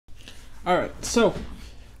All right, so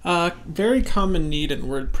very common need in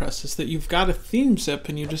WordPress is that you've got a theme zip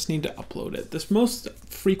and you just need to upload it. This most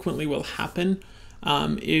frequently will happen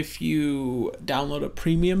if you download a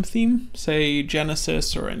premium theme, say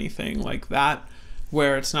Genesis or anything like that,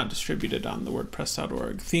 where it's not distributed on the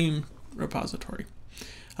WordPress.org theme repository.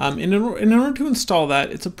 In order to install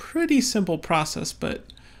that, it's a pretty simple process, but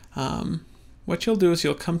what you'll do is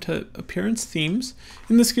you'll come to Appearance Themes,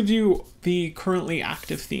 and this gives you the currently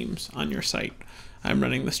active themes on your site. I'm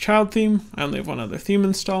running this child theme. I only have one other theme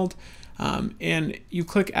installed, and you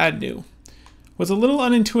click Add New. What's a little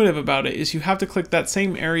unintuitive about it is you have to click that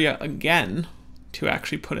same area again to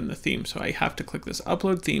actually put in the theme. So I have to click this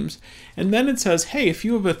Upload Themes, and then it says, hey, if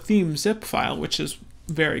you have a theme zip file, which is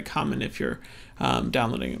very common if you're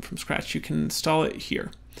downloading it from scratch, you can install it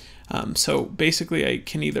here. So basically I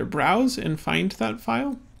can either browse and find that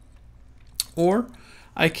file, or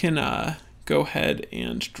I can go ahead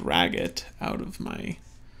and drag it out of my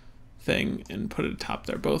thing and put it atop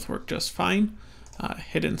there. Both work just fine.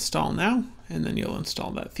 Hit install now, and then you'll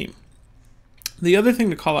install that theme. The other thing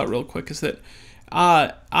to call out real quick is that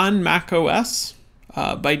on Mac OS,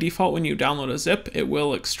 by default, when you download a zip, it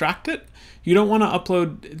will extract it. You don't want to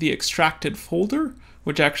upload the extracted folder,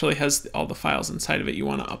 which actually has all the files inside of it. You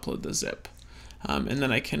want to upload the zip. And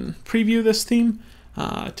then I can preview this theme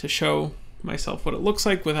to show myself what it looks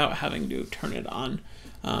like without having to turn it on,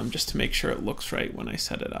 just to make sure it looks right when I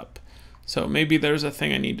set it up. So maybe there's a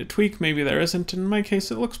thing I need to tweak, maybe there isn't. In my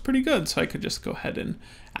case, it looks pretty good, so I could just go ahead and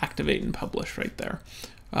activate and publish right there.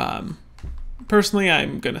 Personally,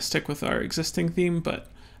 I'm going to stick with our existing theme, but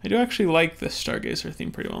I do actually like this Stargazer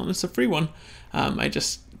theme pretty well, and it's a free one. I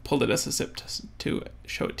just pulled it as a zip to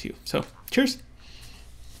show it to you. So, cheers.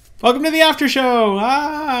 Welcome to the after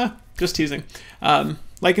show. Just teasing.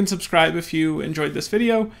 Like and subscribe if you enjoyed this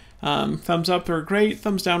video. Thumbs up are great.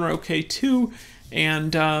 Thumbs down are okay too.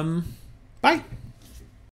 And bye.